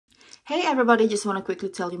Hey everybody, just want to quickly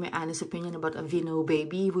tell you my honest opinion about AVEENO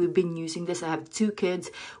baby. We've been using this. I have 2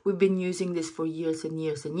 kids. We've been using this for years and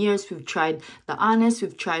years and years. We've tried the Honest.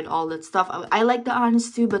 We've tried all that stuff. I like the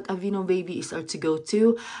Honest too, but AVEENO baby is our to-go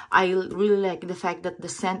too. I really like the fact that the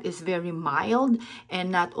scent is very mild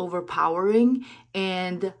and not overpowering.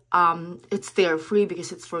 And it's dairy-free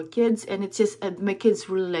because it's for kids. And it's just, my kids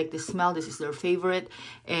really like the smell. This is their favorite.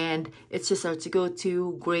 And it's just our to-go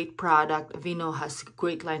to. Great product. AVEENO has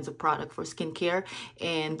great lines of products for skincare,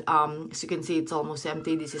 and as you can see, it's almost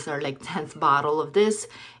empty. This is our like 10th bottle of this,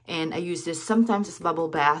 and I use this sometimes as bubble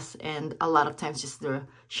bath and a lot of times just the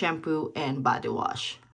shampoo and body wash.